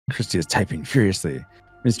Christy is typing furiously.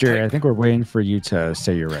 Mistheria, I think we're waiting for you to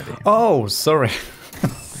say you're ready. Oh, sorry.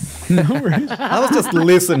 No worries. I was just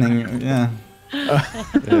listening. Yeah.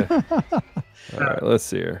 Yeah. All right, let's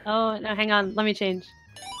see here. Oh, no, hang on. Let me change.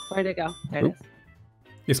 Where'd it go? There it is.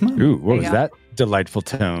 Yes, ma'am. Ooh, what There was you go. that delightful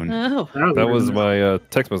tone? Oh, That was my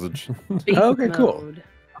text message. beast Okay, cool. mode.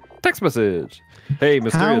 Text message. Hey,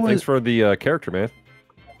 Mistheria, How thanks is- for the character, man.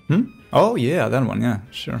 Oh, yeah, that one. Yeah,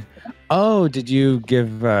 sure. Oh, did you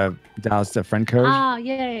give Dallas the friend code? Ah,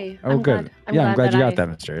 yay. Oh, I'm good. Glad. I'm glad you got I- that,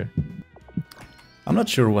 Mistheria. I'm not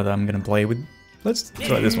sure what I'm gonna play with. Let's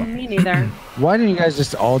try this one. Me neither. Why don't you guys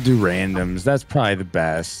just all do randoms? That's probably the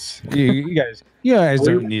best. You guys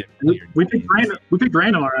don't need. We picked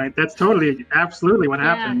random, all right. That's totally, absolutely what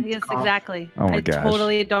Yeah, happened. yes, exactly. Oh my I gosh.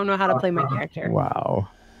 totally don't know how to play my character. Wow.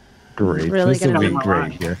 Great. Really This will gonna be be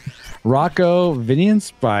great here. Rocco, Vinny and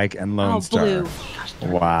Spike, and Lone Oh, Star. blue. Gosh,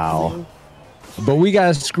 darn it, Wow. blue. But we got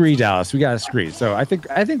to scree, Dallas. We got to scree. So I think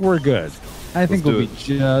we're good. I think Let's we'll do be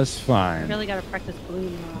just fine. Really got to practice blue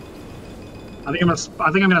now. I think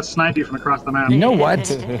I'm gonna snipe you from across the map. You know what?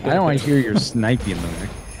 I don't want to hear your sniping, Luminick.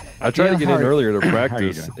 I tried to Yeah, get how in are- earlier to how are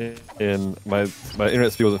you practice, and my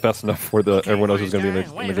internet speed wasn't fast enough for everyone else who's going to be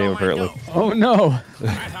in the game, apparently. Oh no. I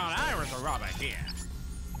thought I was a robot here.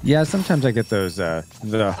 Yeah, sometimes I get those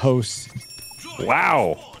the hosts.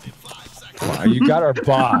 Wow. Wow, you got our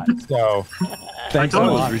bot. So thanks a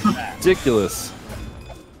told you. lot. Ridiculous.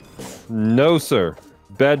 No, sir.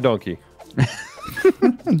 Bad donkey.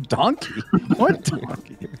 Donkey? What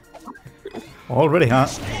donkey? Already, huh?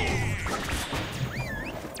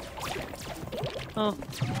 Oh,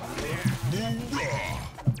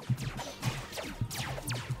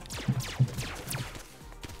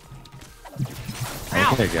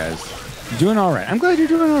 Okay, guys. Doing all right. I'm glad you're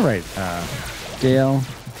doing all right. Dale,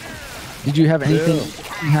 did you have anything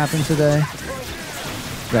happen today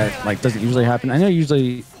that like doesn't usually happen? I know you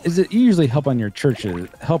usually help at your church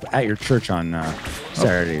on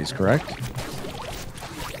Saturdays, correct?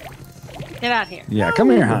 get out here. Yeah, come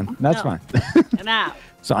here, hon. That's No. fine. Get out.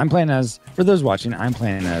 So I'm playing as, for those watching, I'm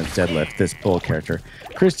playing as Deadlift, this bull character.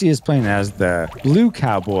 Christy is playing as the blue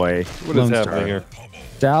cowboy, What is Lone happening Star. here?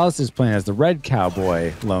 Dallas is playing as the red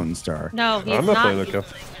cowboy, Lone Star. No, he's I'm not playing the cow.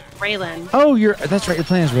 Raylan. Oh, that's right. You're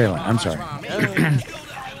playing as Raylan. I'm sorry.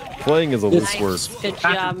 Playing is a loose word. Nice. Good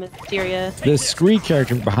job, Mistheria. The Scree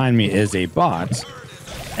character behind me is a bot,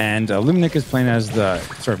 and Luminick is playing as the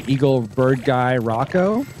sort of eagle bird guy,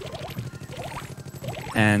 Rocco.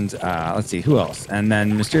 And let's see, who else? And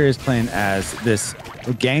then Mistheria is playing as this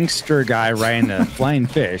gangster guy riding a flying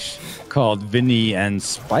fish called Vinny and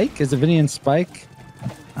Spike. Is it Vinny and Spike?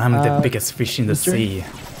 I'm the biggest fish in the Mr. sea.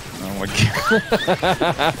 Oh my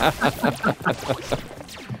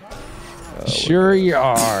god. Sure you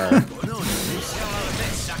are.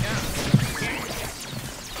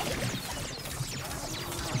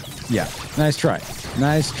 Yeah, nice try.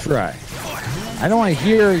 Nice try. I don't want to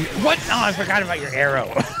hear. What? No, I forgot about your arrow.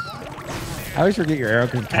 I always forget your arrow.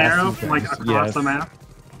 Arrow from like across the map.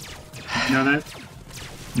 You know that?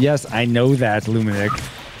 Yes, I know that, Luminick.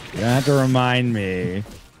 You don't have to remind me.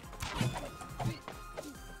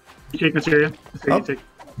 You take Mistheria. Oh.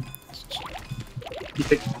 You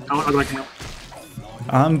take. I'll like help.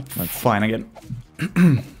 I'm fine again.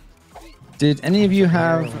 Did any of you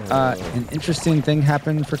have an interesting thing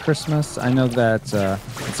happen for Christmas? I know that,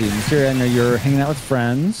 let's see, Mistheria, I know you're hanging out with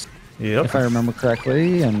friends, Yep. if I remember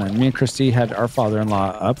correctly. And then me and Christy had our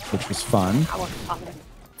father-in-law up, which was fun. Our father.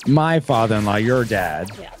 My father-in-law, your dad.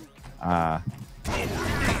 Yeah.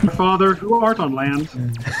 My father, who art on land.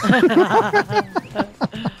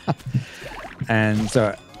 And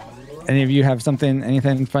so, any of you have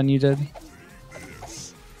anything fun you did?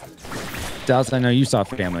 Dallas, I know you saw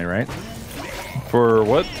family, right? For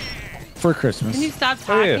what? For Christmas. Can you stop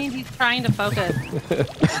Oh, yeah. talking? He's trying to focus.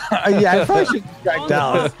 Yeah, I probably should distract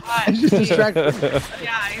Dallas. I should distract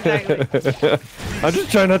Yeah, exactly. I'm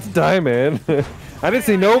just trying not to die, man. I didn't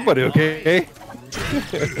see nobody, okay?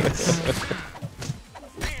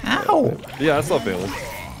 Ow! Yeah, I saw family.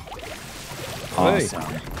 Awesome.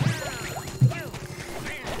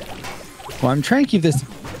 Well, I'm trying to keep this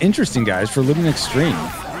interesting, guys, for Living Extreme.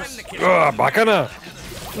 Ah, bacana.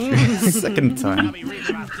 Second time.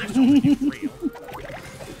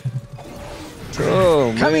 Oh,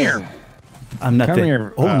 man. Come here. I'm not Come the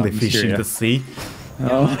here, only fish in Mistheria. the sea.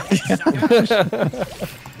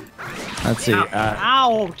 Let's see.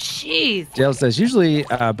 Ow, jeez. Dale says, usually,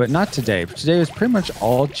 but not today. Today was pretty much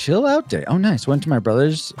all chill out day. Oh, nice. Went to my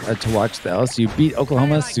brother's to watch the LSU beat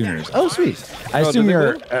Oklahoma Sooners. Oh, sweet. I assume did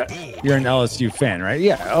you're an LSU fan, right?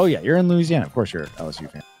 Yeah. Oh, yeah. You're in Louisiana. Of course you're an LSU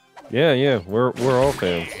fan. Yeah, we're all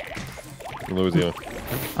fans in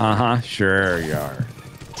Louisiana. Sure you are.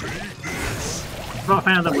 I'm not a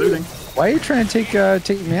fan of them looting. Why are you trying to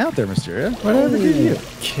take me out there, Mistheria? Whatever did you?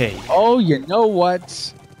 Okay. Oh, you know what,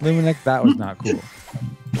 Luminick? That was not cool.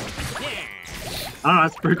 I don't know,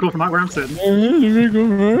 that's pretty cool from where I'm sitting. Get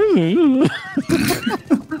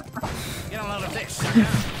a load of this, sucker.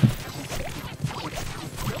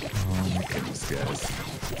 Oh my goodness, guys.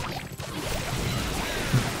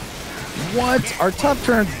 What? Our top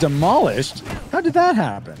turn's demolished? How did that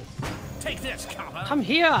happen? Take this, copper. Come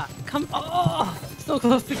here. Come. Oh, so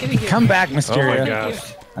close to getting you. Come back, Oh Mistheria. my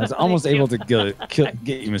gosh. I was almost able to get you,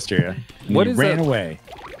 Mistheria. And What you is ran that? away.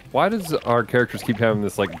 Why does our characters keep having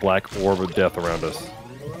this like black orb of death around us?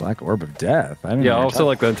 Black orb of death. I don't Yeah, know what also you're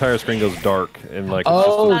like the entire screen goes dark and like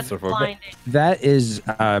Oh, it's That's just blinding. That is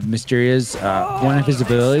Mysteria's one of his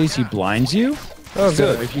abilities. He blinds you. Oh,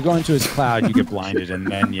 So good. if you go into his cloud, you get blinded, and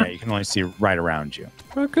then you can only see right around you.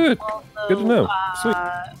 Oh, good. Good to know. Sweet.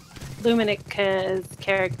 Luminick's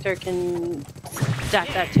character can stack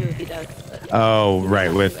that too if he does. But Oh,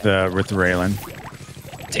 right, with Raylan.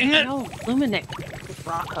 Dang it! no, Luminick with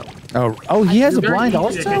Rocco. Oh, he has a Very blind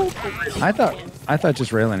easy to also. hit. I thought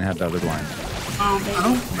just Raylan had the other blind. I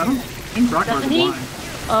don't think Rocko's Doesn't he? blind.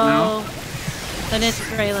 Oh, then it's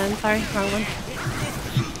Raylan. Sorry, wrong one.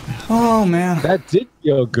 Oh man. That did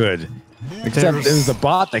feel good. Except it was the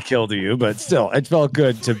bot that killed you, but still, it felt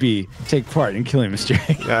good to take part in killing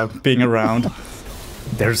Mysteria. Yeah, being around.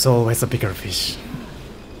 There's always a bigger fish.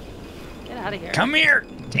 Get out of here. Come here!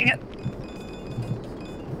 Dang it!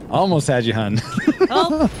 Almost had you, hun.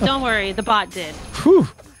 Oh, don't worry. The bot did. Whew.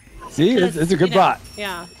 See, it's a good You know, bot.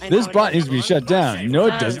 Yeah. I know This it bot is. needs to be shut down. No,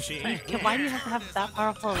 it doesn't. Why do you have to have that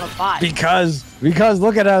powerful of a bot? Because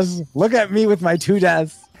look at us. Look at me with my 2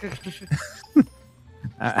 deaths.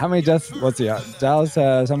 How many deaths? Let's see. Dallas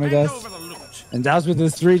has how many Hand deaths? over the loot. And Dallas with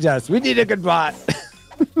his 3 deaths. We need a good bot.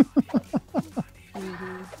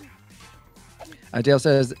 Dale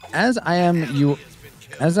says, as I am you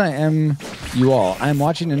all, I am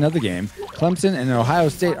watching another game. Clemson and Ohio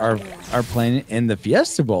State are playing in the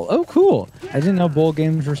Fiesta Bowl. Oh, cool. I didn't know bowl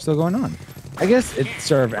games were still going on. I guess it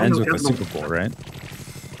sort of ends with the Super Bowl, right?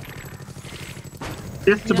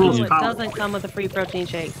 It's the No, Bulls it college. doesn't come with a free protein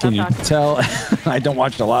shake. Stop Can you talking. tell I don't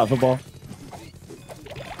watch a lot of football?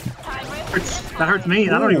 That hurts me.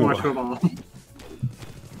 I don't even watch Ooh. football.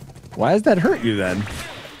 Why does that hurt you then?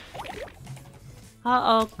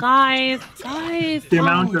 Uh-oh, guys. The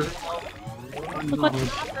amount of Look what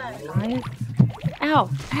happened, guys. Ow,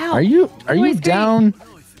 ow. Are you Always great.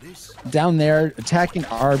 down there attacking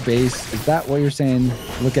our base? Is that what you're saying?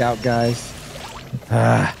 Look out, guys.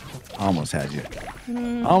 Almost had you.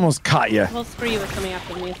 Almost caught you. Well, Spree was coming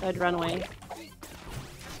after me, so I'd run away.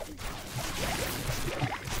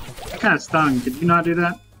 I kind of stung. Did you not do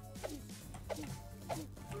that?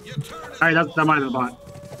 Alright, that might have been a bot.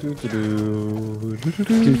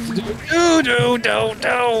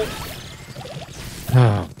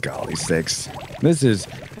 Oh, golly sakes. This.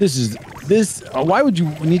 Why would you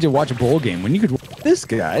need to watch a bowl game when you could watch this,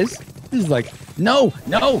 guys? This is like, no.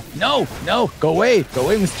 Go away,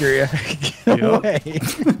 Mysteria. Get away.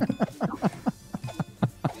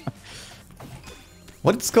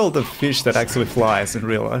 What's called the fish that actually flies in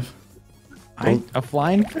real life? A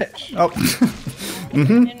flying fish. Oh.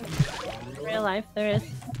 In real life, there is.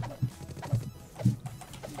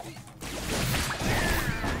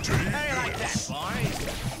 How you like that, boys?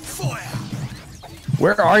 Fire!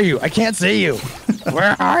 Where are you? I can't see you.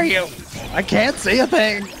 Where are you? I can't see a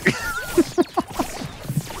thing.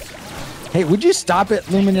 Hey, would you stop it,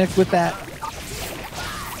 Luminick, with that?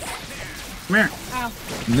 Come here. Ow.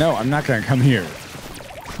 No, I'm not gonna come here.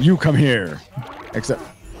 You come here. Except,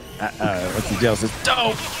 what's the Dale says?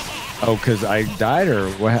 Doe. Oh, because I died, or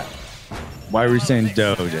what? Why were you saying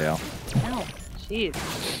doe, Dale? Ow. Jeez.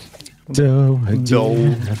 Doe, Doe.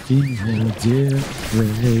 a female deer,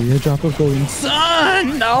 ray, a drop of golden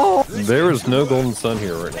sun. No. There is no golden sun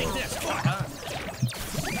here right now. This fucker!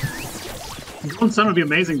 Golden Sun would be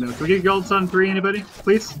amazing, though. Can we get Golden Sun 3, anybody?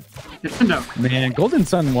 Please? Nintendo. Man, Golden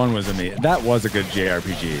Sun 1 was amazing. That was a good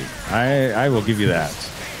JRPG. I will give you that.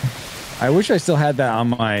 I wish I still had that on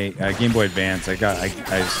my Game Boy Advance. I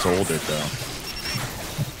sold it though.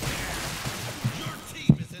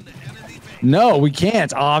 No, we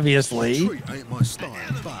can't, obviously.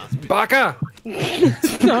 Baka!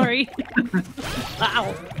 Sorry.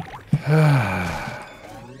 Ow.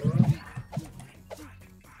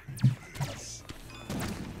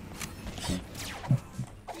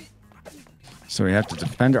 So we have to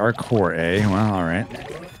defend our core, eh? Well, all right.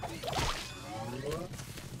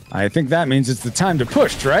 I think that means it's the time to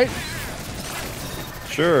push, right?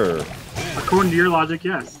 Sure. According to your logic,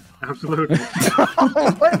 yes. Absolutely.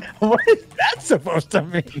 What is that supposed to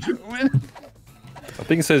mean? I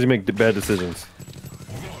think it says you make bad decisions.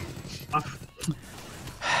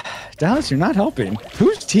 Dallas, you're not helping.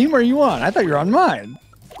 Whose team are you on? I thought you were on mine.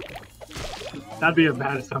 That'd be a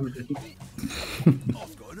bad assumption.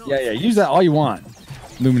 Yeah, use that all you want,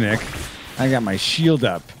 Luminick. I got my shield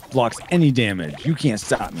up. Blocks any damage. You can't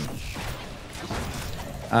stop me.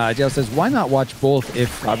 Dale says, why not watch both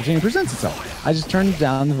if opportunity presents itself? I just turned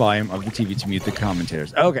down the volume of the TV to mute the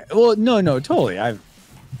commentators. Okay. Well, no, totally.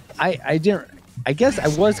 I didn't. I guess I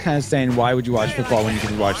was kind of saying, why would you watch football when you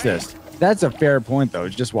can watch this? That's a fair point, though.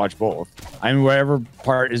 Just watch both. I mean, whatever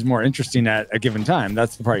part is more interesting at a given time,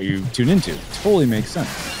 that's the part you tune into. Totally makes sense.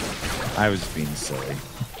 I was being silly.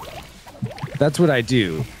 That's what I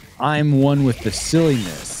do. I'm one with the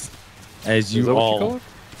silliness, as you all.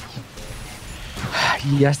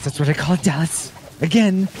 Yes, that's what I call it, Dallas.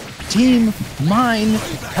 Again, team, mine,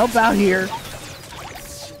 help out here.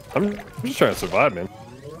 I'm just trying to survive, man.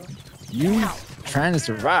 You trying to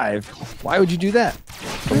survive? Why would you do that?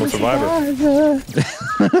 I'm a survivor.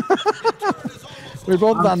 We're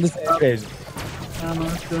both on the same page. I'm a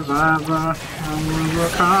survivor. I'm a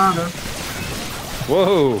ricotta.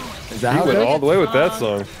 Whoa. Is that You how it went goes? all the way with that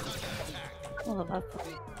song. Oh, that's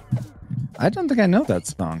I don't think I know that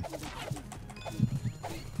song.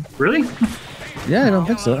 Really? Yeah, I don't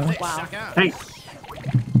think so. wow. Hey.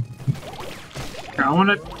 Here, I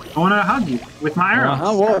wanna hug you with my arrows.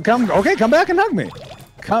 Well, come back and hug me.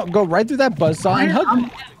 Go right through that buzzsaw and hug me.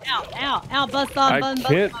 Ow, buzz on, I buzz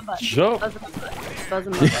can't on, buzz. jump. Buzz on, buzz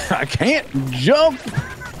on, buzz. I can't jump.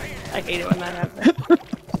 I hate it when that happens.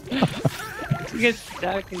 You get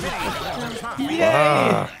stuck and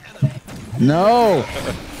No.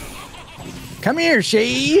 Come here,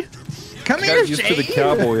 Shay. Come here, Got used to the Shay.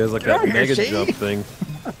 cowboy as like that Come here, mega Shay. jump thing.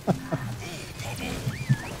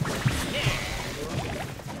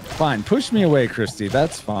 Fine, push me away, Christy.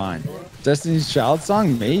 That's fine. Destiny's Child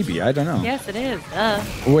song? Maybe. I don't know. yes, it is.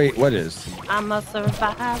 Wait, what is? I must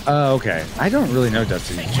survive. Oh, okay. I don't really know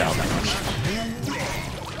Destiny's Child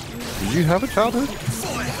that Did you have a childhood?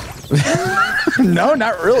 much. No,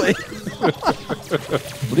 not really.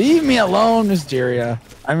 Leave me alone, Mistheria.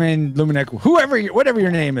 I mean, Luminick, whatever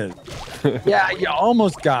your name is. Yeah, you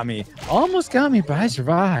almost got me. Almost got me, but I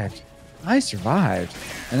survived.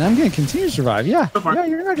 And I'm going to continue to survive. Yeah,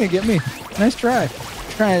 you're not going to get me. Nice try.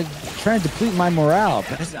 Trying to deplete my morale,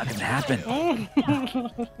 but it's not going to happen.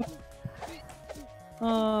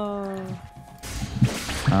 Oh.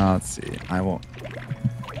 Let's see. I won't.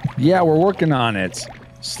 Yeah, we're working on it.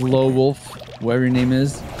 Slow Wolf, whatever your name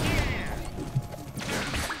is.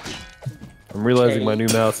 I'm realizing my new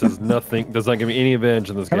mouse is nothing, does not give me any advantage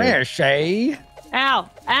in this Come game. here, Shay. Ow!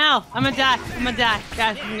 I'm gonna die.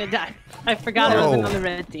 Guys, I'm gonna die. I forgot I wasn't on the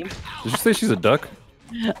red team. Did you say she's a duck?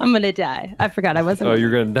 I'm gonna die. I forgot I wasn't. Oh,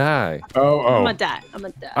 you're gonna die. I'm Oh. gonna die.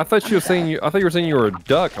 I thought you were saying I thought you were saying you were a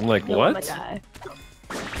duck. I'm like, No, what? I'm gonna die.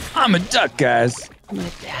 I'm a duck, guys. I'm gonna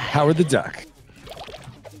die. Howard the Duck.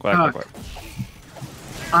 Quack, quack, quack.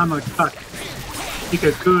 I'm a duck. Take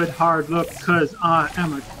a good hard look, cause I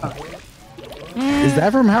am a duck. Is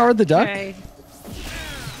that from Howard the Duck? Okay.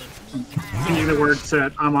 Any of the words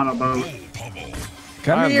said, I'm on a boat.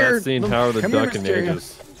 Come I have here. not seen Howard the Come here, Duck in Mistheria.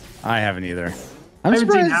 ages. I haven't either. I I'm haven't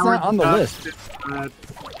surprised seen it's not Howard on the Duck list.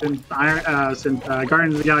 since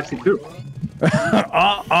Guardians of the Galaxy 2.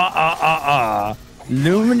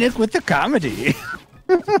 Luminick with the comedy.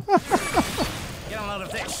 Get a load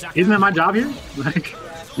of this, sucker. Isn't that my job here? Like,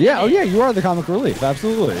 Yeah, you are the comic relief,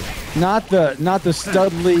 absolutely. Not the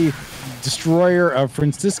Studley destroyer of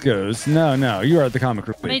Francisco's. No, you are the comic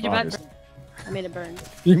relief. I made your butt obviously. burn. I made it burn.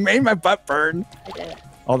 You made my butt burn. I did.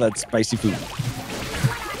 All that spicy food.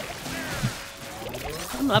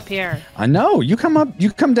 I'm up here. I know. You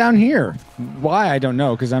come down here. Why? I don't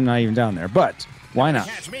know, because I'm not even down there. But why not?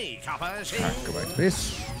 Catch me, coppers. Go back to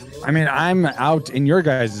base. I mean, I'm out in your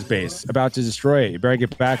guys' base, about to destroy it. You better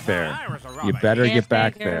get back there. You better get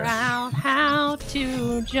back Figure there. out how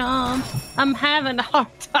to jump. I'm having a hard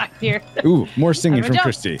time here. Ooh, more singing How do I from jump?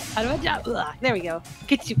 Christy. How do I jump? Ugh, there we go.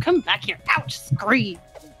 Get you. Come back here. Ouch. Scream.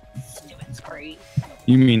 Stupid scream.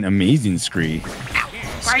 You mean amazing Scree? Ow.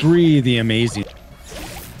 Scream. Scree the amazing.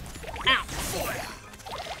 Ow.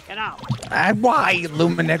 Get out. Why,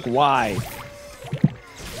 Luminick? Why?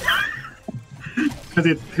 because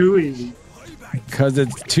it's too easy. Because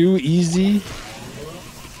it's too easy.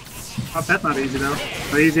 Oh, that's not easy though.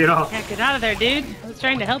 Not easy at all. Yeah, get out of there, dude. I was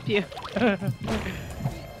trying to help you.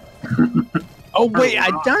 Oh wait,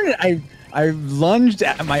 darn it! I lunged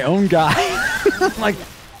at my own guy. I'm like,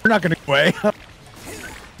 we're not gonna go away.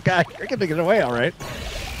 God, you're gonna get away, all right.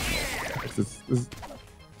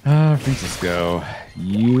 Francisco,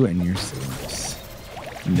 you and your silliness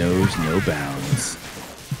knows no bounds.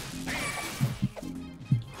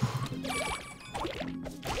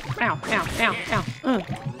 Ow, ow, ow, ow.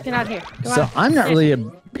 Get out of here. Go So out. I'm not really a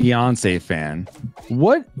Beyonce fan.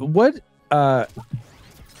 What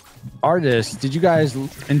artists did you guys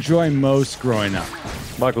enjoy most growing up?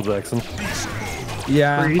 Michael Jackson.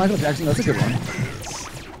 Yeah, Creed. Michael Jackson. That's a good one.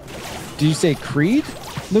 Do you say Creed,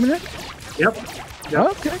 Luminick? Yep.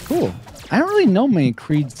 Okay, cool. I don't really know many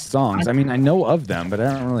Creed songs. I mean, I know of them, but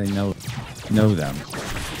I don't really know them.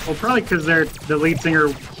 Well, probably because the lead singer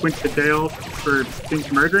went to jail for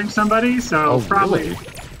murdering somebody. So probably really?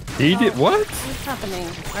 He did what? What's happening?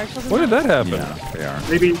 Our children When did that happen? Yeah, they are.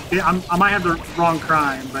 maybe I might have the wrong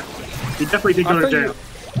crime, but he definitely did go to jail.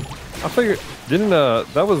 I figured didn't that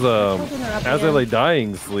was Children are up As I again. Lay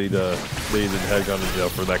Dying's lead had gone to jail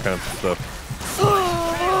for that kind of stuff.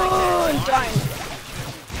 Oh, I'm dying.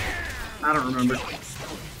 I don't remember.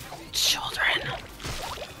 Children.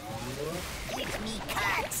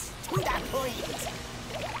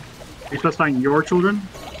 You're supposed to find your children?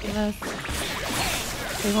 Yes.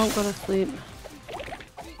 They won't go to sleep.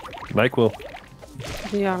 NyQuil.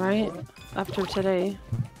 Be alright after today.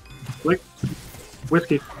 Like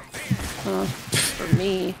whiskey. For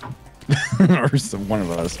me. Or one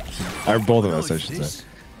of us, or both of us, I should say.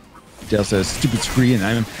 Dale says, "Stupid Scree and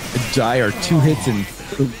I'm a Die are two hits in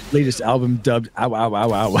the latest album dubbed Ow Ow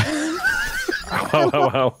Ow Ow."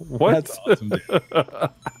 Wow. What? That's awesome, dude.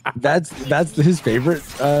 That's his favorite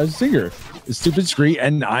singer. Stupid Scree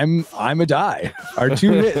and I'm a Die are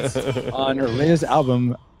two hits on her latest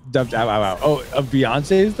album dubbed Ow Ow Ow. Oh, of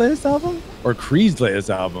Beyonce's latest album or Creed's latest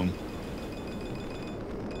album?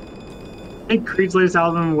 I think Creed's latest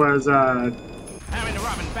album was I'm in the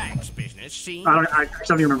robbing banks business, see? I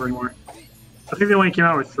don't even remember anymore. I think they only came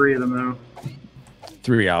out with 3 of them though.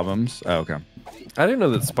 3 albums. Oh, okay. I didn't know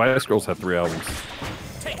that Spice Girls had 3 albums.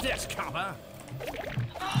 Take this, copper.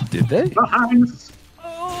 Did they? Oh, Heinz.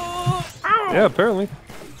 Yeah, apparently.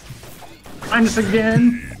 Heinz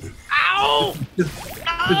again. Ow! This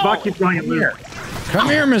bot keeps going at loop. Come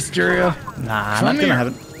here, Mistheria. Nah, I'm Come not gonna here. have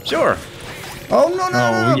it. Sure. Oh no no!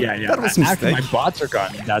 Oh, no. yeah. That was a After mistake. my bots are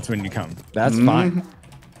gone, that's when you come. That's fine.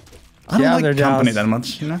 I don't Yeah, like they're company down. that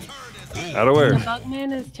much, you know. Out of where?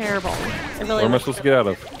 Bugman is terrible. It really Where am I supposed to get out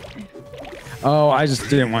of? Oh, I just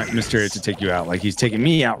didn't want Mistheria to take you out like he's taking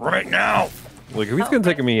me out right now. Like, if he's gonna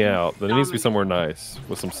take me out, then it needs to be somewhere nice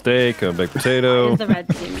with some steak and a baked potato. is the red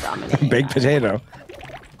team dominating. Baked that? potato.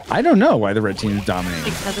 I don't know why the red team is dominating.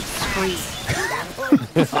 Because it's free.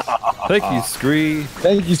 Thank you, Scree.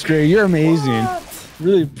 Thank you, Scray. You're amazing.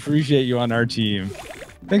 Really appreciate you on our team.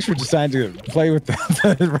 Thanks for deciding to play with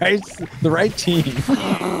the right team.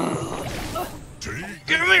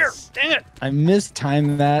 Get him here! Dang it! I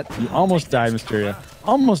mistimed that. You almost died, Mistheria.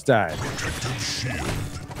 Almost died.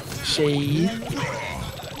 Shade.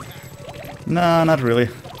 No, not really.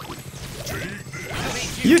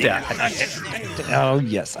 You died. Oh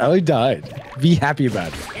yes, I died. Be happy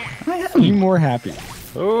about it. I Be am. more happy.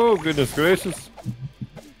 Oh, goodness gracious.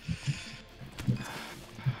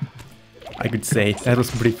 I could say that was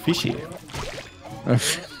pretty fishy.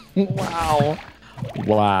 Wow.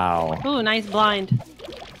 Wow. Ooh, nice blind.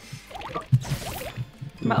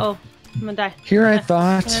 Uh-oh. I'm gonna die. Here I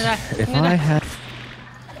thought I'm gonna die. if I'm gonna I die. had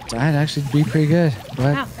died actually be pretty good.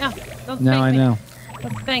 But Ow, ow. Don't no, spank I me. know.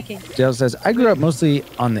 Don't spanking. Dale says, I grew up mostly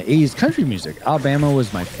on the 80s country music. Alabama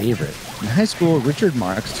was my favorite. In high school, Richard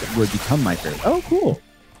Marx would become my favorite. Oh, cool.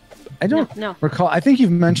 I don't No. recall. I think you've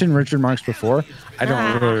mentioned Richard Marx before. I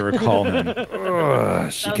don't really recall him.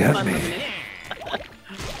 Ugh, she That was got fun me. with me.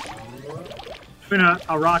 Between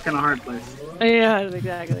a rock and a hard place. Yeah,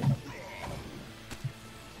 exactly.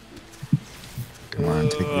 Come on,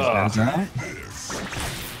 take these guys out.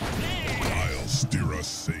 I'll steer us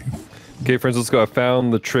safe. Okay, friends, let's go. I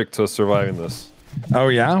found the trick to us surviving this. Oh,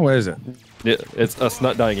 yeah? What is it? It's us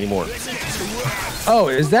not dying anymore. Oh,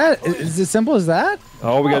 is it simple as that?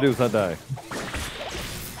 All we gotta do is not die.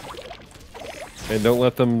 And don't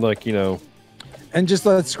let them, like, And just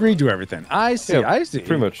let Scree do everything. I see, yeah, I see.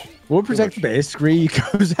 pretty much. We'll protect the base. Scree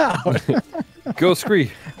goes out. Go,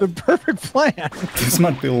 Scree. The perfect plan. This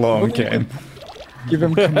might be a long game. Give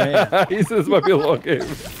him command. He says this might be a long game.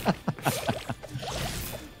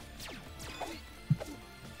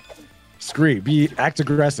 Scree, act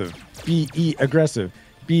aggressive. Be aggressive.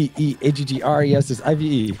 BEAGGRESSIVE.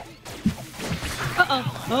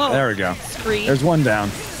 Uh-oh. Oh, There we go. Scree. There's one down.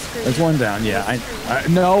 There's one down. Yeah.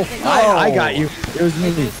 No. I got you. It was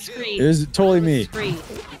me. Scree. It was totally me. Scree.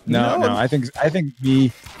 No, No. I think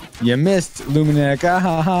you missed Luminick. Ah,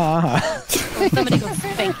 ha, ha, ha. Oh, somebody go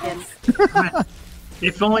spank him.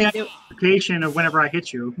 If only I had notification of whenever I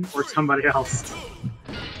hit you or somebody else.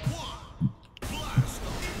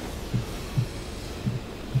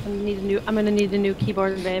 I'm gonna need a new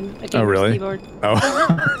keyboard, babe. A Oh, really? Keyboard. Oh,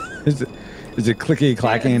 is it clicky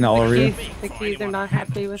clacking all over you? The keys are not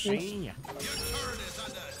happy with me. Seen ya.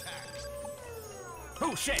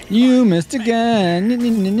 Oh shit. You missed again. I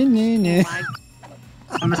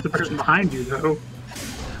missed the person behind you, though.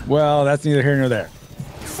 Well, that's neither here nor there.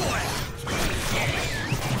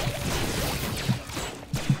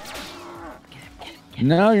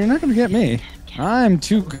 No, you're not going to get me. I'm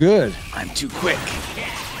too good. I'm too quick.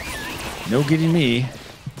 No getting me.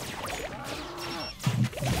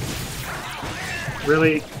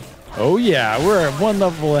 Really? Oh, yeah. We're at one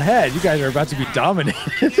level ahead. You guys are about to be dominated.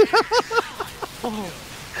 Oh.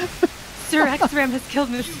 SirXRoam has killed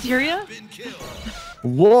Mistheria?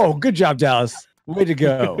 Whoa. Good job, Dallas. Way to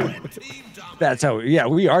go. That's how, yeah,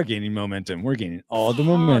 we are gaining momentum. We're gaining all the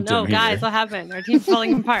momentum. Oh, no, guys, here. what happened? Our team's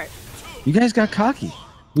falling apart. You guys got cocky.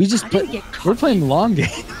 We just we're playing the long game.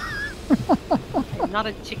 I'm not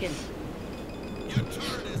a chicken.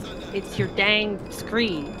 It's your dang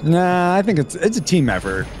screen. Nah, I think it's a team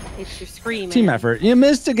effort. It's your scream. Team effort. You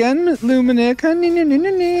missed again, Luminick.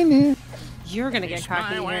 You're gonna get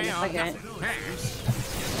cocky here in a second.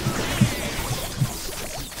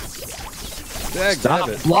 Stop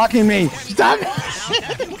blocking me. Stop.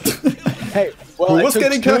 Hey, well, Who was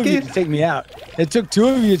getting cocky? To take me out. It took two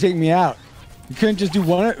of you to take me out. You couldn't just do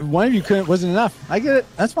one. One of you couldn't. Wasn't enough. I get it.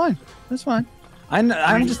 That's fine. That's fine. I'm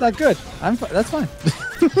just that good. That's fine.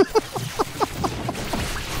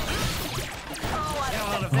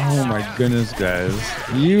 Oh my goodness, guys.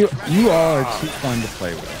 You all are too fun to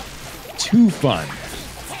play with. Too fun.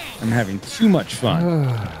 I'm having too much fun.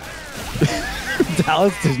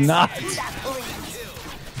 Dallas does not.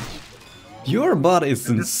 Your bot is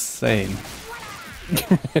insane.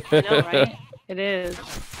 I know, right? It is.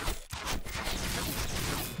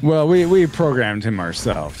 Well, we programmed him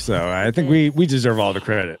ourselves, so I think we deserve all the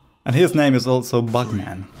credit. And his name is also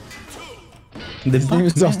Bugman. His name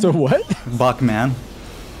is also what? Bugman.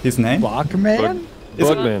 His name? Bachman?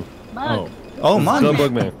 Bugman. Oh. Oh, man. The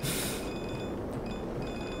Bugman.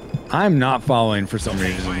 I'm not following for some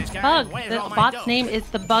reason. Bug. The bot's name is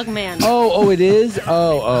the Bugman. Oh, it is?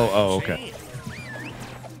 Oh, okay.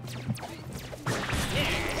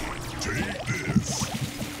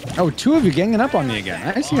 Oh, two of you ganging up on me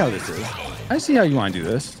again. I see how this is. I see how you want to do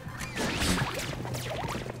this.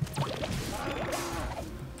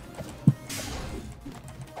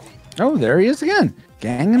 Oh, there he is again.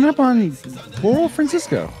 Ganging up on poor old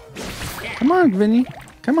Francisco. Come on, Vinny.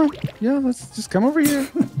 Come on. Yeah, let's just come over here.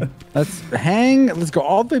 Let's go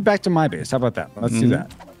all the way back to my base. How about that? Let's do that.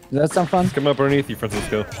 Does that sound fun? Come up underneath you,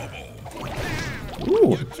 Francisco.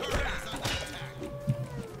 Ooh.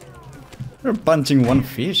 You're punching one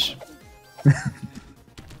fish.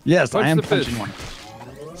 Yes, Punch I am the fish. punching one.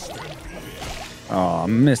 Oh, I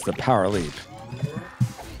missed the power leap.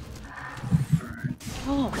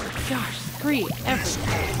 Oh my gosh, scream every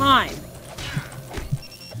time.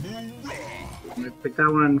 I'm gonna pick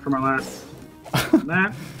that one from our last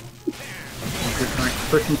map. Just like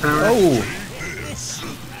pushing power. Oh,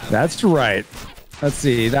 That's right. Let's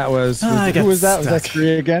see. That was I who got was that? Was that stuck.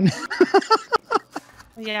 Scree again?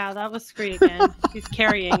 Yeah, that was Scree again. He's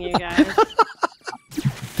carrying you guys.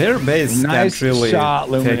 their base Nice can't really shot,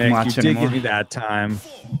 take Luminick. much You did anymore. give me that time.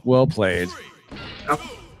 Well played.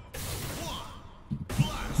 Oh,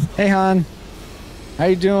 Hey, hon. How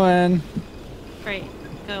you doing? Great.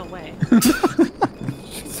 Go away.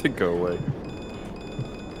 She said go away.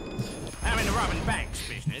 I'm in the robbing banks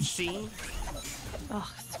business, see? Oh,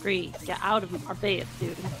 Scree, get out of our base,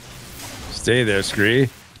 dude. Stay there, Scree.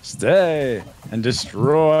 Stay and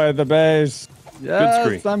destroy the base. Yes,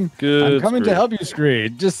 Scree. I'm Good coming to Scree. help you, Scree.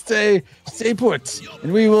 Just stay put,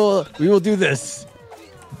 and we will do this.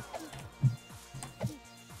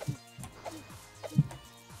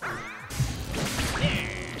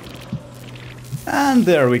 And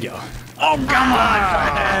there we go. Oh, come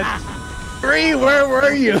on, Scree, where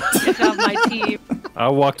were you? Good job, my team. I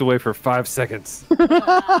walked away for 5 seconds.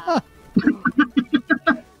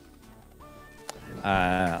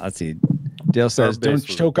 Let's see. Dale says, base "Don't was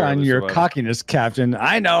choke on barely your surviving. cockiness, Captain."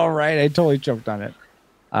 I know, right? I totally choked on it.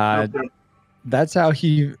 okay. That's how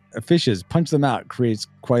he fishes. Punch them out. Creates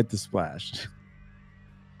quite the splash.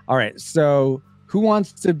 All right. So, who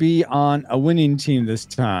wants to be on a winning team this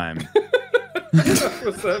time?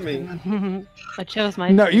 What's that mean? I chose my.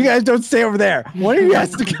 No, you guys don't stay over there. One of you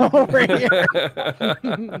has to come over here.